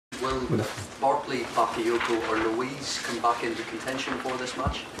Will Barkley, Bakayoko or Louise come back into contention for this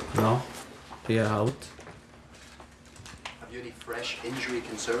match? No, they are out. Have you any fresh injury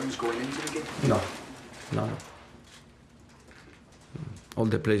concerns going into the game? No, no. All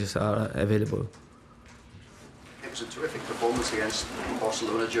the players are available. It was a terrific performance against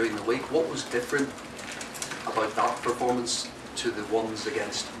Barcelona during the week. What was different about that performance to the ones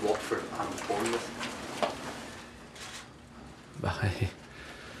against Watford and Bournemouth?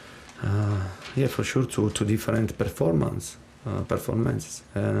 Yeah, for sure, two different performances.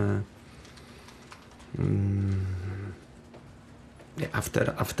 Yeah,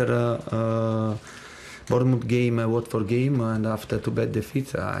 after Bournemouth game, Watford game, and after two bad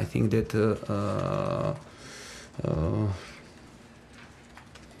defeats, I think that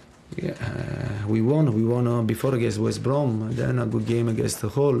we won. We won before against West Brom, then a good game against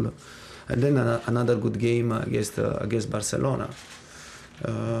Hull, and then another good game against Barcelona.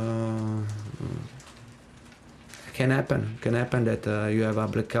 Can happen that you have a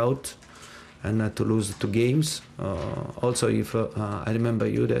blackout and to lose two games. Also, if I remember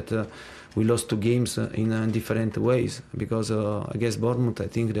you that we lost two games in different ways, because against Bournemouth I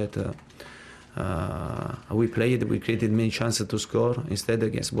think that we created many chances to score. Instead,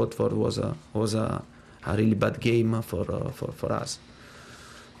 against Watford was a really bad game for us.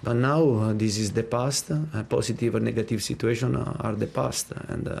 But now this is the past. Positive or negative situation are the past,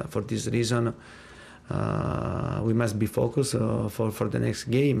 and for this reason we must be focused for the next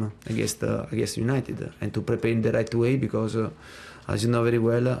game against United, and to prepare in the right way, because as you know very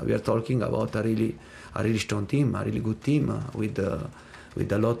well, we are talking about a really strong team, a really good team with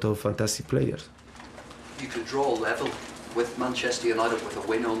a lot of fantastic players. You could draw level with Manchester United with a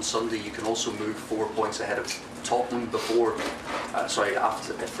win on Sunday. You can also move 4 points ahead of Tottenham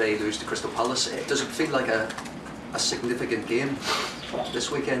after if they lose to Crystal Palace. Does it feel like a significant game this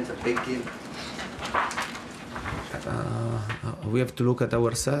weekend, a big game? We have to look at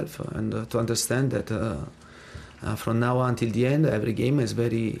ourselves and to understand that from now until the end, every game is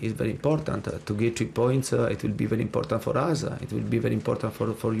very important. To get 3 points, it will be very important for us. It will be very important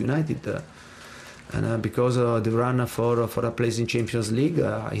for United, and because the run for a place in Champions League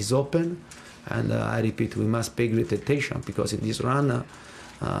is open. And I repeat, we must pay great attention, because in this run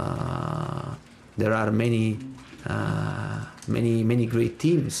there are many great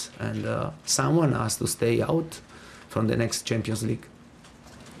teams, and someone has to stay out from the next Champions League.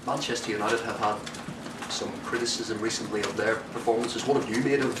 Manchester United have had some criticism recently of their performances. What have you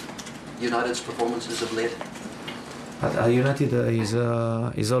made of United's performances of late? United is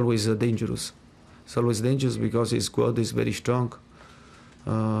always dangerous. It's always dangerous because his squad is very strong.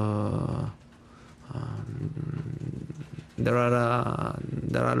 There are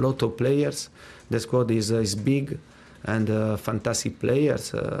a lot of players. The squad is big and fantastic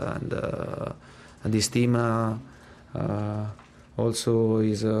players, and this team also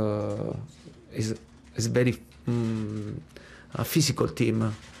is very a physical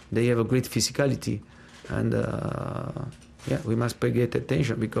team. They have a great physicality, and yeah, we must pay great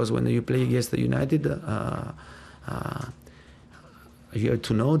attention, because when you play against the United, you have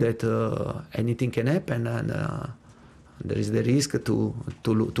to know that anything can happen, and there is the risk to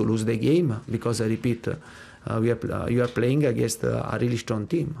lose the game, because I repeat, you are playing against a really strong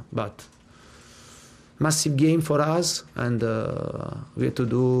team. But massive game for us, and we have to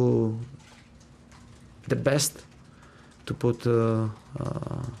do the best to put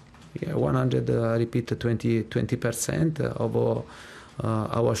 100, I repeat, 20% of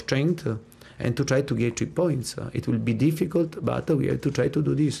our strength, and to try to get 3 points. It will be difficult, but we have to try to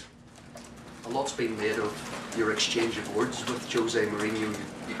do this. A lot's been made of your exchange of words with Jose Mourinho.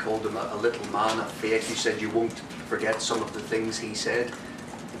 You called him a little man, a fake. You said you won't forget some of the things he said.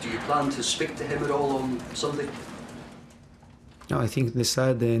 Do you plan to speak to him at all on Sunday? No, I think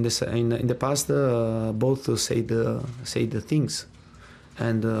in the past both say the things,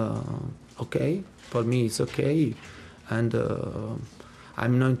 and okay, for me it's okay, and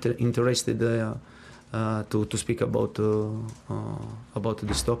I'm not interested to speak about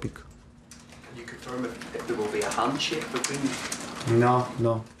this topic. Can you confirm if there will be a handshake between you? No,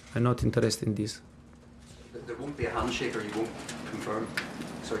 I'm not interested in this. There won't be a handshake, or you won't confirm?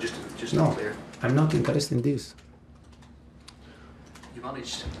 So just no, to be clear. I'm not interested in this. You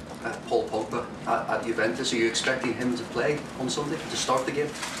managed Paul Pogba at Juventus. Are you expecting him to play on Sunday, to start the game?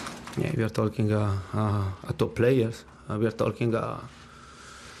 Yeah, we are talking top players. We are talking about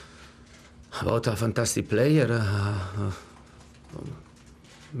a fantastic player.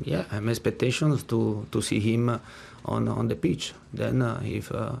 Yeah, I'm expectations to see him on the pitch. Then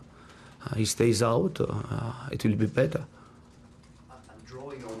if he stays out, it will be better. And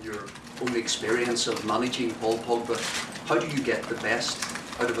drawing on your own experience of managing Paul Pogba, how do you get the best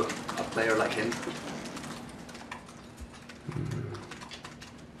out of a player like him?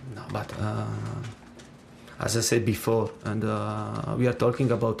 No, but as I said before, and we are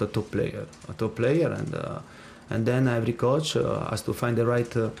talking about a top player, and then every coach has to find the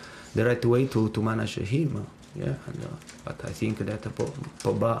right way to manage him. Yeah, but I think that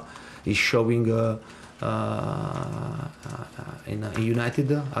Pogba is showing in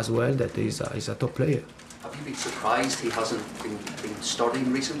United as well that he's a top player. Have you been surprised he hasn't been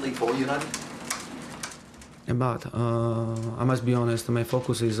starting recently for United? But I must be honest, my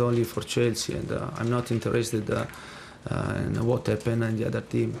focus is only for Chelsea, and I'm not interested in what happened in the other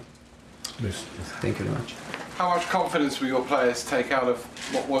team. Yes. Thank you very much. How much confidence will your players take out of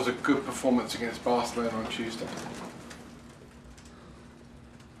what was a good performance against Barcelona on Tuesday?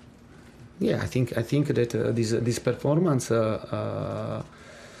 Yeah, I think that this performance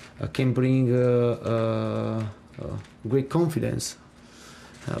can bring great confidence.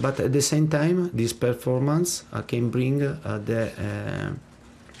 But at the same time, this performance can bring to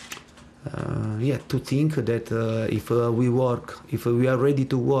think that if we are ready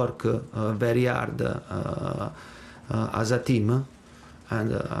to work very hard as a team,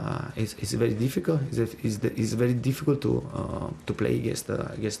 and it's very difficult. It's very difficult to play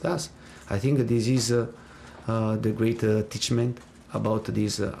against us. I think this is the great teachment about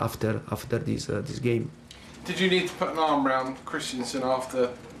this after this game. Did you need to put an arm around Christensen after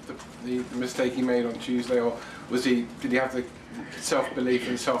the mistake he made on Tuesday, or did he have the self-belief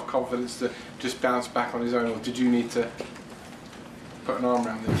and self-confidence to just bounce back on his own, or did you need to put an arm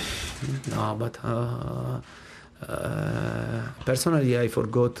around him? No, but personally, I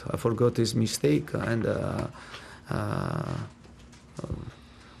forgot his mistake, and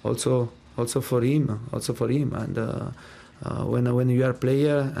also for him, and when you are a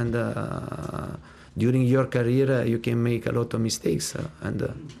player and during your career you can make a lot of mistakes,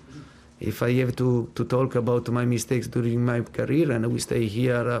 and if I have to talk about my mistakes during my career, and we stay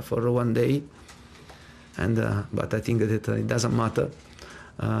here for one day, and but I think that it doesn't matter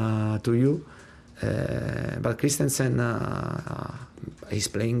to you. But Christensen is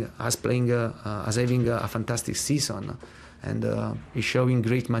having a fantastic season, and he's showing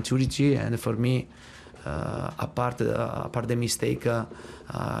great maturity. And for me, apart the mistake,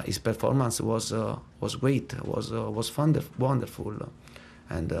 his performance was great, was wonderful,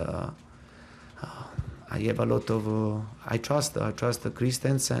 and I have a lot of I trust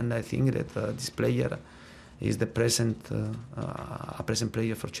Christensen, and I think that this player is a present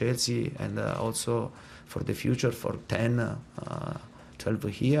player for Chelsea, and also for the future, for 10,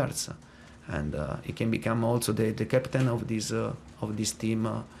 12 years, and he can become also the captain of this team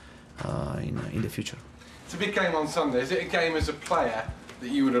in the future. It's a big game on Sunday. Is it a game as a player that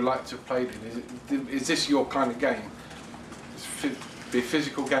you would have liked to have played in? Is this your kind of game? Be a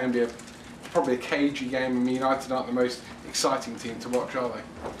physical game, probably a cagey game. I mean, United aren't the most exciting team to watch, are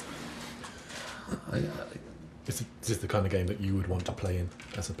they? Is this the kind of game that you would want to play in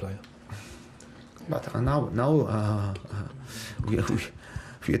as a player? But now we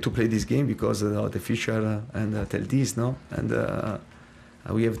have to play this game because the Fisher and tell this, no, and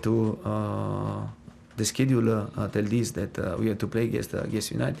we have to the schedule tell this that we have to play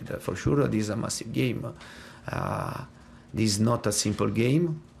against United. For sure, this is a massive game. This is not a simple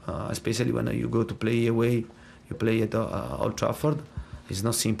game, especially when you go to play away. You play at Old Trafford. It's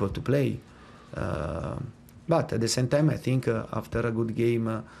not simple to play. But at the same time, I think after a good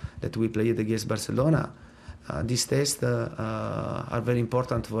game that we played against Barcelona, these tests are very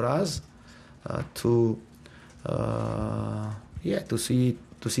important for us to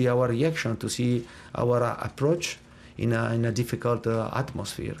see our reaction, to see our approach in a difficult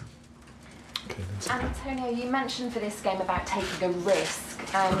atmosphere. Okay, Antonio, you mentioned for this game about taking a risk.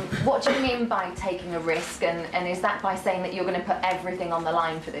 What do you mean by taking a risk, and is that by saying that you're going to put everything on the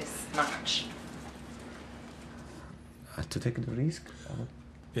line for this match? To take the risk?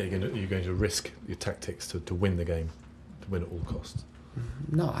 Yeah, you're going to risk your tactics to win the game, to win at all costs.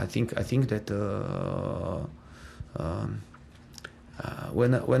 No, I think that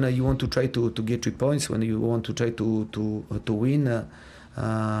when you want to try to get 3 points, when you want to try to win,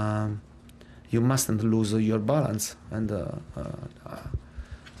 you mustn't lose your balance. And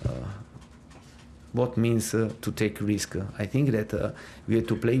what means to take risk? I think that we have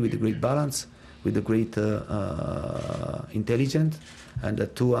to play with a great balance, with a great intelligence, and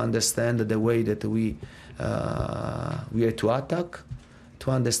to understand the way that we have to attack,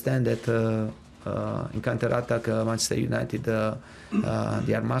 to understand that in counter-attack Manchester United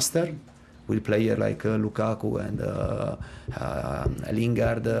they are master with players like Lukaku and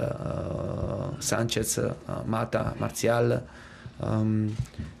Lingard, Sanchez, Mata, Martial.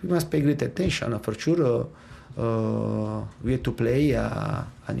 We must pay great attention. For sure, we have to play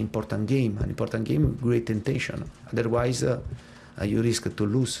an important game with great intention. Otherwise, you risk to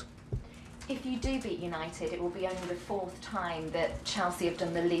lose. If you do beat United, it will be only the 4th time that Chelsea have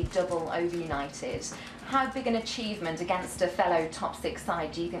done the league double over United. How big an achievement against a fellow top 6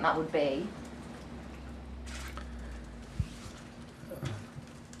 side do you think that would be?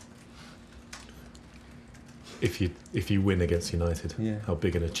 If you win against United, Yeah. how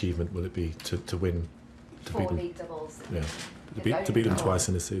big an achievement will it be to win? To 4 beat them? league doubles. Yeah, to beat them twice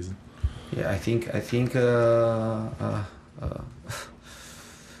in this season. Yeah,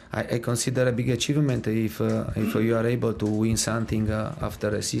 I consider a big achievement if you are able to win something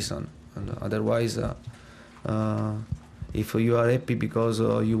after a season. And otherwise, if you are happy because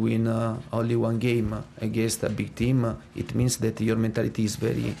you win only one game against a big team, it means that your mentality is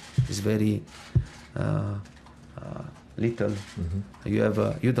very little. Mm-hmm.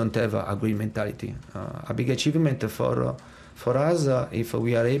 You don't have a great mentality. A big achievement for us if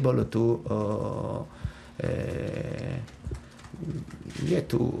we are able to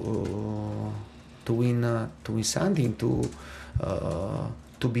win something, to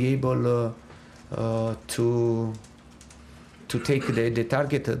be able to take the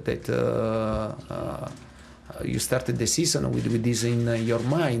target that you started the season with this in your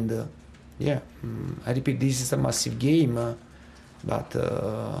mind. Yeah, I repeat, this is a massive game, but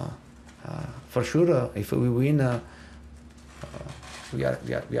for sure, if we win, we are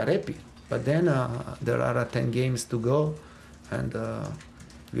happy. But then there are 10 games to go, and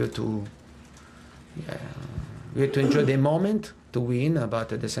we have to enjoy the moment to win,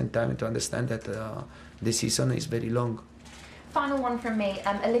 but at the same time to understand that the season is very long. Final one from me.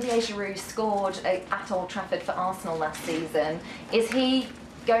 Olivier Giroud scored at Old Trafford for Arsenal last season. Is he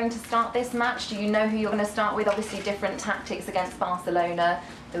going to start this match? Do you know who you're going to start with? Obviously different tactics against Barcelona.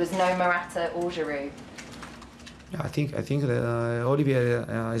 There was no Morata or Giroud. I think that Olivier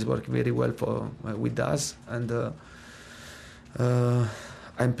is working very well with us, and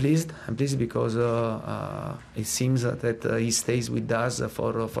I'm pleased because it seems that he stays with us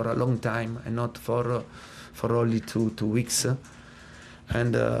for a long time and not for only two weeks.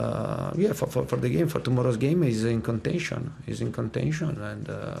 And for the game, for tomorrow's game, is in contention, and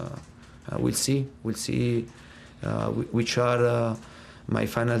we'll see which are my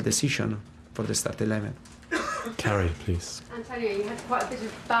final decision for the start 11. Carrie, please. Antonio, you had quite a bit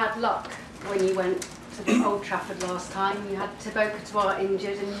of bad luck when you went to the Old Trafford last time. You had Thibaut Courtois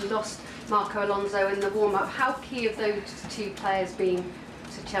injured and you lost Marco Alonso in the warm-up. How key have those 2 players been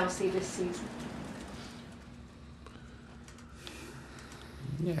to Chelsea this season?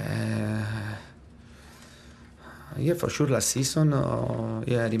 Yeah, for sure. Last season,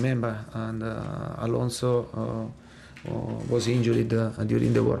 I remember, and Alonso was injured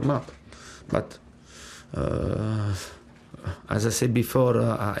during the warm-up. But as I said before,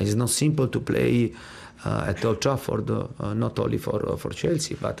 it's not simple to play at Old Trafford, not only for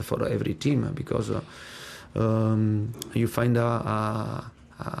Chelsea, but for every team, because you find a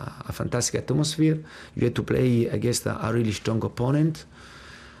fantastic atmosphere. You have to play against a really strong opponent.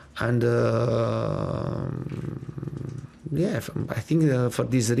 And I think for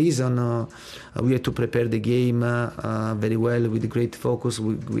this reason we have to prepare the game very well, with great focus,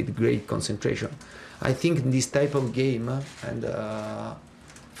 with great concentration. I think this type of game, and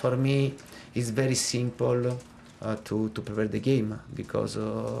for me, it's very simple to prepare the game, because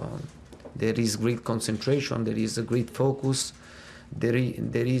there is great concentration, there is a great focus, there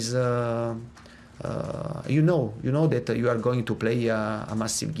is. You know that you are going to play a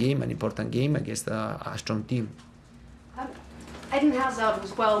massive game, an important game against a strong team. Eden Hazard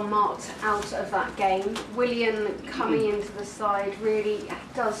was well marked out of that game. Willian coming into the side really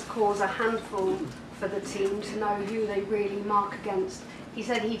does cause a handful for the team to know who they really mark against. He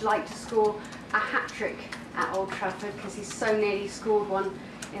said he'd like to score a hat-trick at Old Trafford because he's so nearly scored one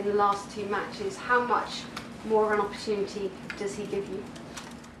in the last 2 matches. How much more of an opportunity does he give you?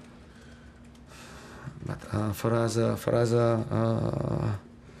 But for us,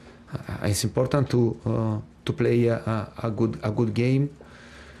 it's important to play a good game,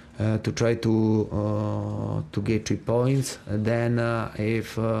 to try to get 3 points. And then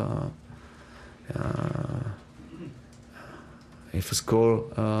if score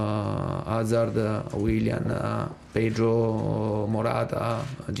Hazard, Willian, Pedro, Morata,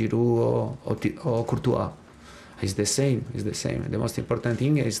 Giroud, or Courtois, it's the same. The most important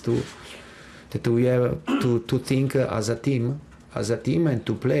thing is that we have to think as a team, and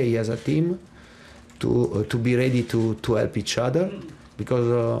to play as a team, to be ready to help each other, because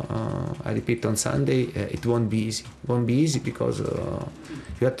I repeat, on Sunday it won't be easy. It won't be easy because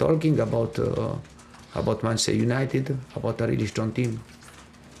we are talking about Manchester United, about a really strong team.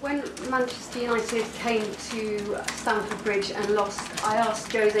 When Manchester United came to Stamford Bridge and lost, I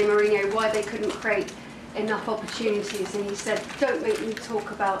asked Jose Mourinho why they couldn't create enough opportunities, and he said, "Don't make me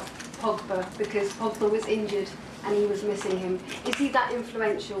talk about Pogba, because Pogba was injured and he was missing him." Is he that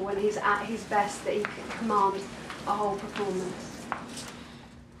influential when he's at his best that he can command a whole performance?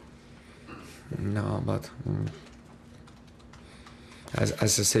 No, but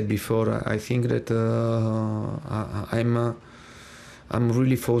as I said before, I think that I'm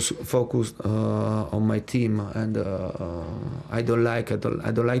really focused on my team, and I don't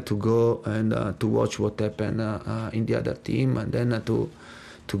like to go and to watch what happened in the other team, and then to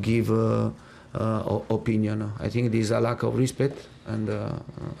give opinion. I think this is a lack of respect, and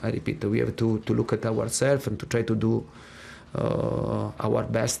I repeat, we have to look at ourselves and to try to do our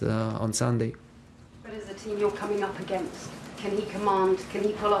best on Sunday. But as a team you're coming up against, can he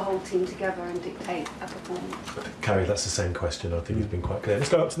pull a whole team together and dictate a performance? Carrie, that's the same question. I think it's been quite clear. Let's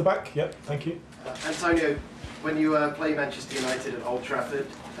go up to the back. Yep, thank you. Antonio, when you play Manchester United at Old Trafford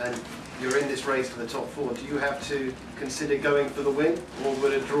and you're in this race for the top four, do you have to consider going for the win, or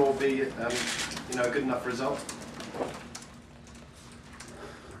would a draw be a good enough result?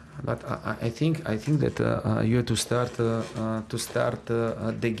 But I think that you have to start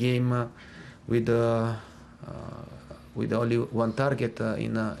the game with only one target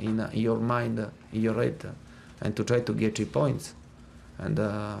in your mind, in your head, and to try to get 3 points. And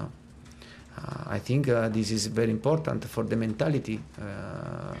I think this is very important for the mentality.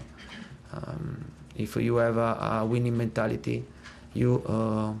 If you have a winning mentality, you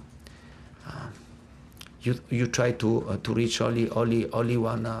try to reach only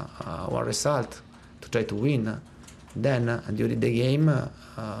one result, to try to win. Then during the game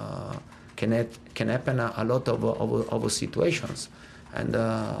can happen a lot of situations, and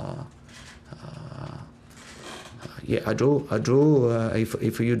yeah, I draw.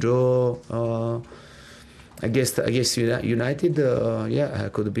 If you draw against United, yeah,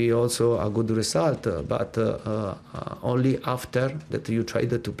 it could be also a good result, but only after that you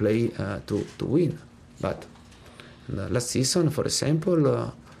tried to play to win. But last season, for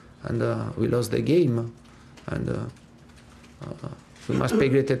example, and we lost the game, and we must pay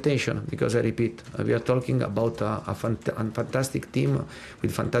great attention, because I repeat, we are talking about a fantastic team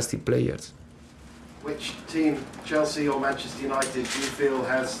with fantastic players. Which team, Chelsea or Manchester United, do you feel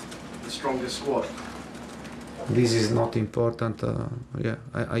has the strongest squad? This is not important. Yeah,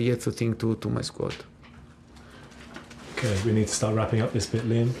 I yet to think to my squad. Okay, we need to start wrapping up this bit.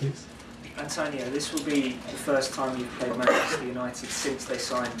 Liam, please. Antonio, this will be the first time you've played Manchester United since they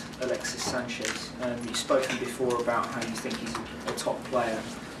signed Alexis Sanchez. You've spoken before about how you think he's a top player.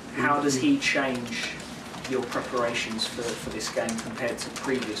 How does he change your preparations for this game compared to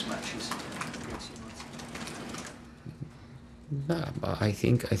previous matches against United? No, but I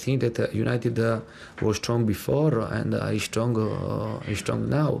think that United was strong before, and is strong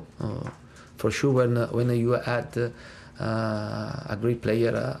now. For sure, when you add a great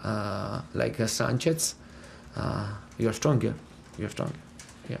player like Sanchez, you're stronger. You're stronger.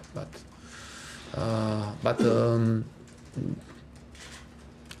 Yeah, but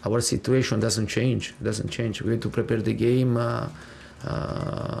our situation doesn't change. We have to prepare the game.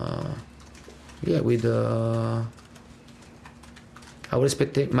 Yeah, with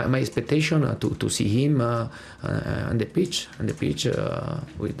my expectation to see him on the pitch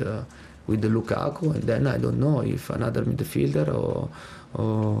with the Lukaku, and then I don't know if another midfielder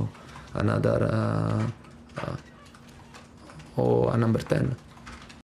or another or a number 10.